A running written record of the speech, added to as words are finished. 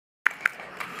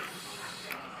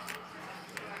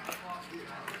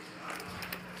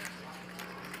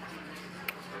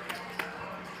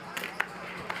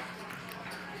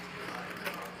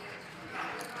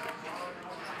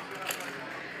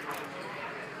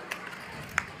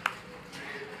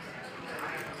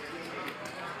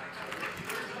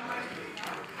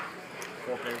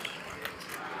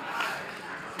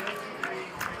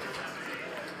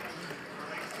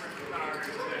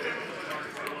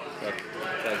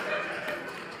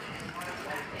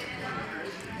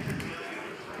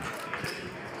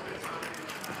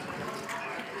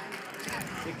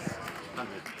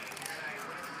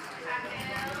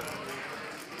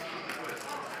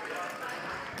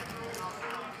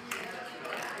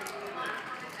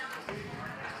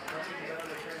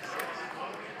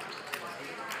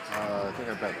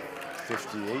think I bet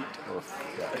 58 or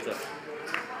yeah. That's it.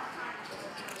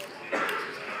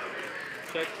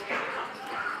 Check.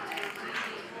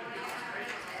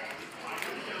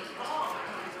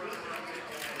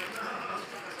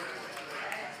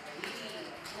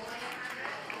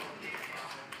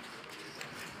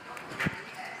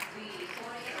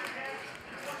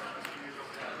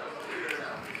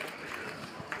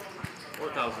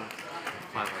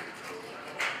 $4,500.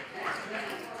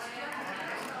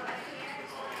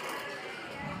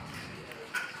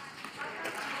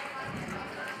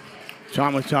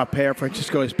 Tom with top pair.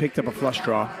 Francisco has picked up a flush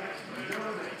draw.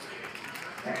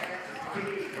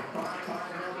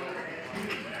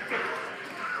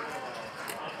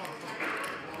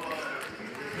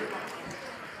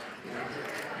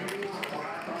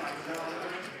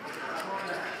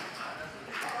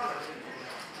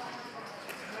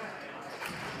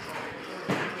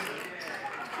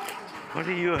 What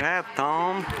do you have,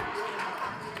 Tom?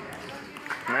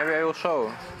 Maybe I will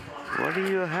show. What do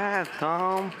you have,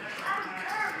 Tom?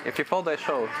 If you fold, I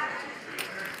show.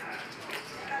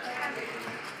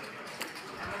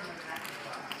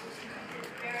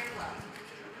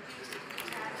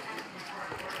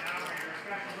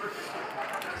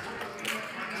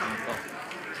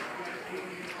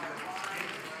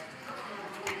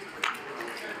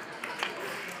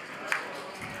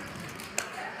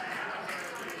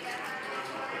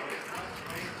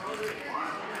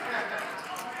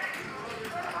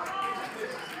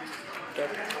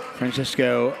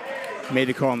 Francisco made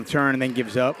the call on the turn and then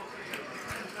gives up.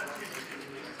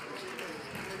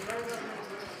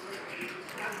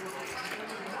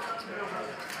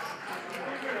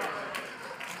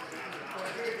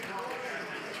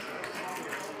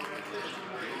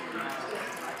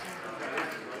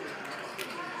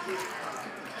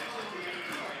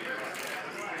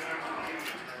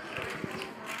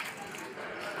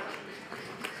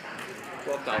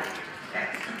 $12,000.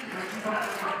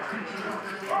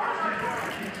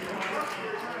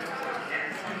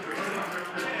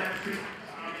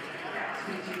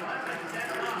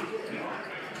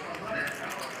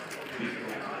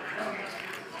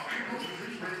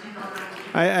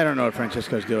 I don't know what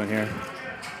Francisco's doing here.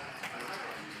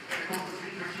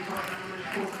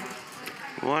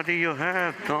 What do you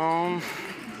have, Tom?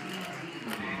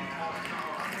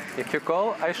 If you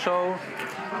call, I show.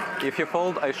 If you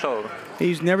fold, I show.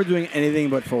 He's never doing anything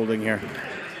but folding here.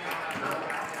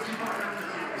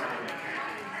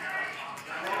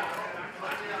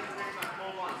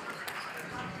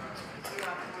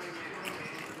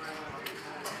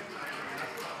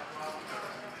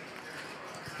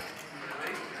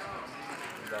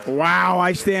 Wow,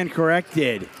 I stand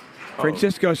corrected.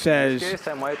 Francisco says, Case,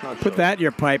 I might not put show. that in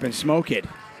your pipe and smoke it.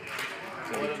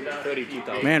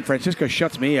 $32,000. Man, Francisco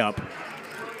shuts me up.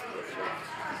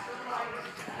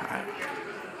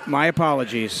 My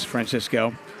apologies,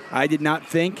 Francisco. I did not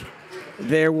think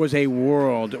there was a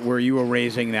world where you were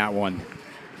raising that one.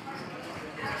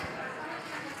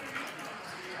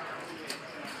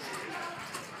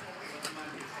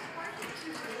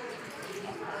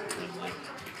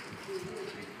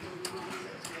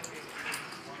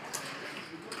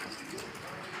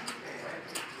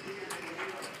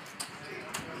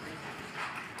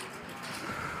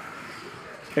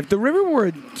 If the river were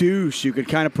a deuce, you could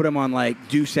kind of put him on like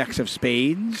deuce X of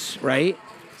spades, right?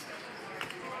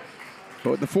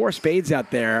 But with the four spades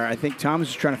out there, I think Tom's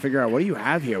just trying to figure out, what do you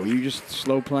have here? Were you just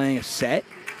slow playing a set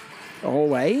the whole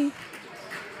way?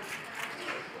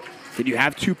 Did you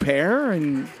have two pair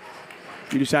and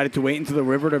you decided to wait until the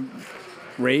river to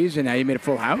raise and now you made a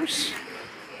full house?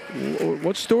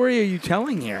 What story are you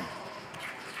telling here?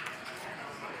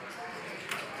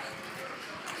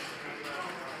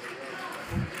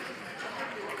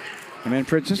 I mean,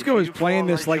 Francisco is playing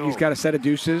this like he's got a set of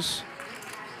deuces.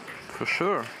 For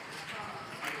sure.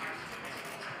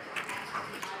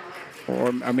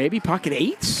 Or maybe pocket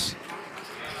eights?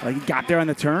 Like he got there on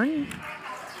the turn?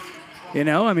 You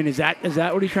know, I mean, is that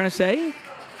what he's trying to say?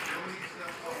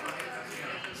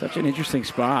 Such an interesting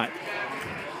spot.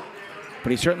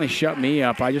 But he certainly shut me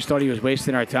up. I just thought he was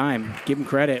wasting our time. Give him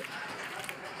credit.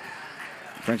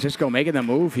 Francisco making the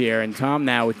move here, and Tom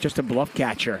now with just a bluff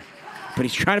catcher. But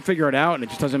he's trying to figure it out, and it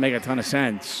just doesn't make a ton of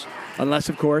sense. Unless,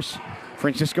 of course,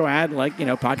 Francisco had, like, you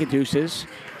know, pocket deuces,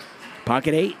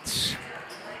 pocket eights.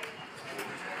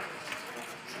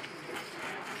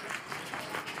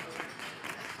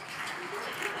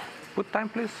 Put time,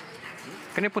 please.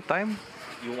 Can you put time?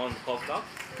 You want to call clock?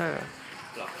 Yeah.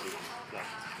 Clock.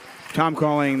 Tom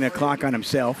calling the clock on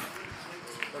himself.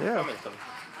 Yeah.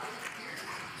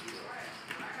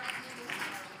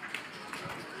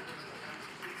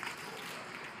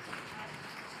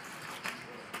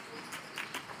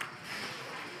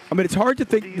 I mean, it's hard to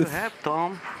think. What do you have,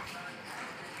 Tom?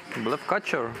 Bluff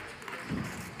catcher.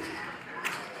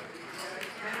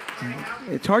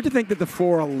 It's hard to think that the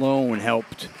 4 alone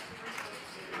helped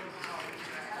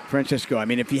Francisco. I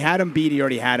mean, if he had him beat, he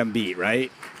already had him beat,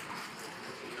 right?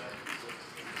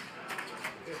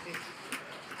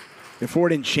 The 4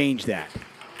 didn't change that.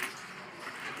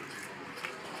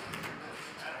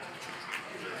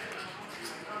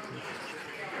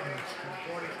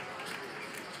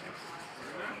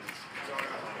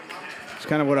 It's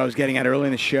kind of what I was getting at early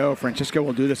in the show. Francisco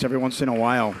will do this every once in a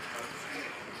while.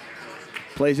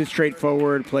 Plays it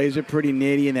straightforward, plays it pretty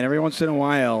nitty, and then every once in a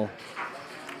while,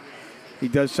 he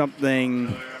does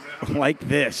something like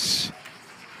this.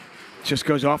 Just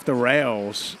goes off the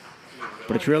rails.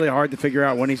 But it's really hard to figure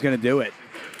out when he's going to do it.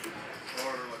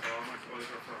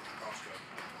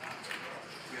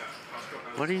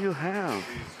 What do you have?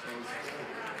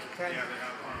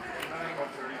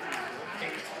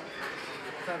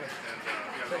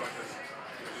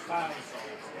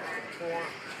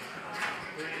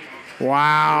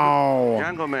 Wow.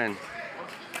 Django man.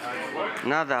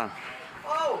 Nada.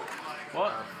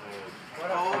 What?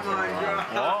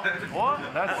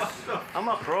 What? That's I'm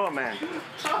a pro, man.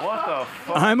 what the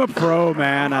fuck? I'm a pro,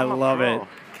 man. I I'm a love pro. it.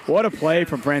 What a play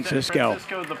from Francisco.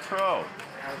 Francisco's the pro.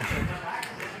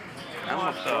 I'm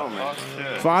a pro, man.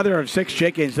 Shit. Father of 6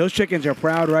 chickens. Those chickens are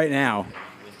proud right now.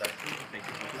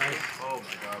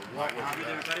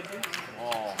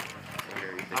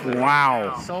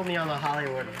 Wow. Sold me on the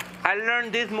Hollywood. I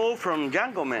learned this move from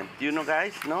Django man. Do you know,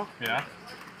 guys? No? Yeah.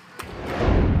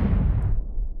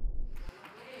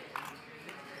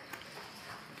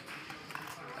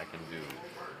 I can do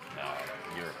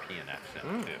European accent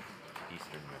too.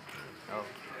 Eastern European. Oh,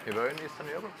 you were in Eastern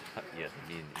Europe? Yes,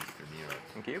 me in Eastern Europe.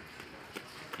 In Kiev?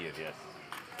 Kiev, yes.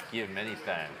 Kiev many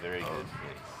times. Very good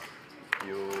place.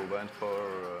 You went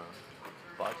for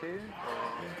party or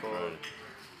For for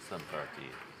some party.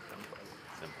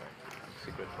 Some party.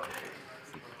 secret party?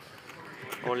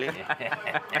 Only?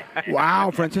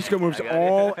 Wow. Francisco moves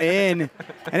all in.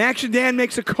 And Action Dan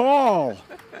makes a call.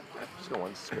 Just go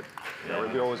once. Good.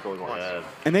 Yeah, we always go once.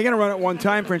 And they're going to run it one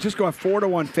time. Francisco a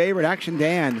 4-1 favorite. Action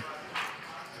Dan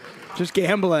just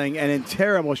gambling and in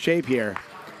terrible shape here.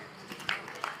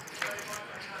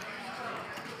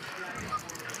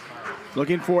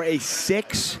 Looking for a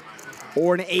 6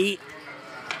 or an 8.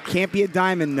 Can't be a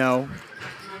diamond, though.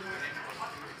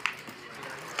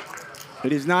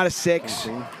 It is not a 6.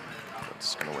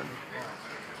 That's going to win.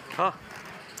 Oh.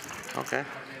 Okay.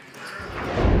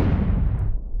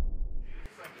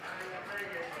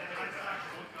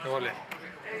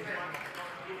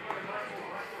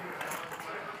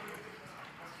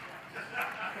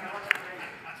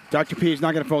 Dr. P is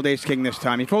not going to fold ace king this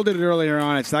time. He folded it earlier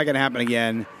on. It's not going to happen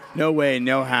again. No way,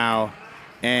 no how.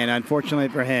 And unfortunately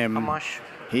for him, How much?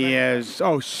 he is.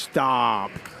 Oh,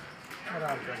 stop.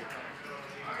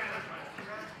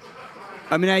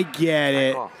 I mean, I get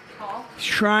it. Call. He's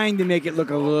trying to make it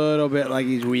look a little bit like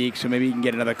he's weak, so maybe he can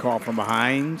get another call from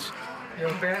behind. You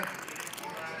okay?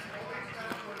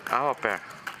 I have a pair.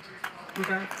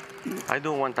 Okay. I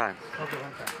do one time. Okay,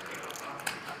 one time.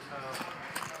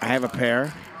 I have a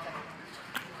pair.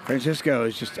 Francisco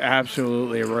is just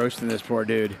absolutely roasting this poor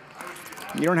dude.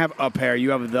 You don't have a pair,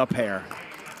 you have the pair.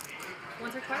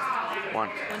 Once or twice? One.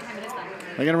 One time it is done.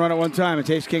 They're going to run it one time. It's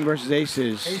ace king versus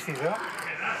aces. Aces, huh?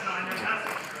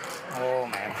 Oh,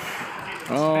 man.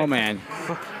 Oh, man.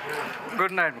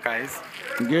 Good night, guys.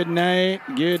 Good night,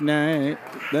 good night.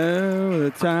 Oh,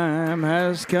 the time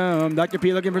has come. Dr.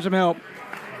 P looking for some help.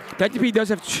 Dr. P does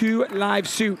have 2 live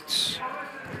suits.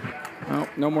 Oh,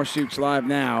 no more suits live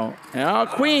now. Oh,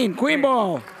 queen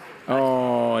ball.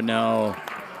 Oh, no.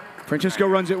 Francisco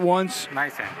runs it once,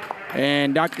 Nice hand.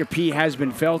 and Dr. P has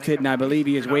been felted, and I believe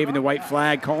he is waving the white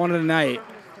flag, calling it a night.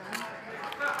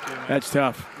 That's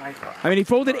tough. Nice one. I mean, he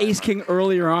folded ace-king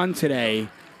earlier on today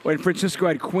when Francisco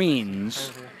had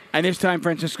queens, and this time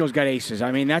Francisco's got aces.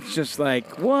 I mean, that's just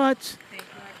like, what?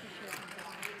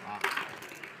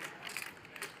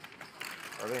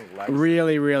 I think Lex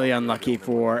Really, really unlucky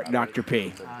for Dr. P.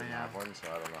 one, so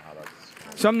I don't know how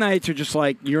that's. Some nights are just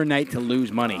like your night to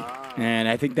lose money, and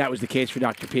I think that was the case for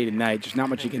Dr. P tonight. Just not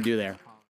much he can do there.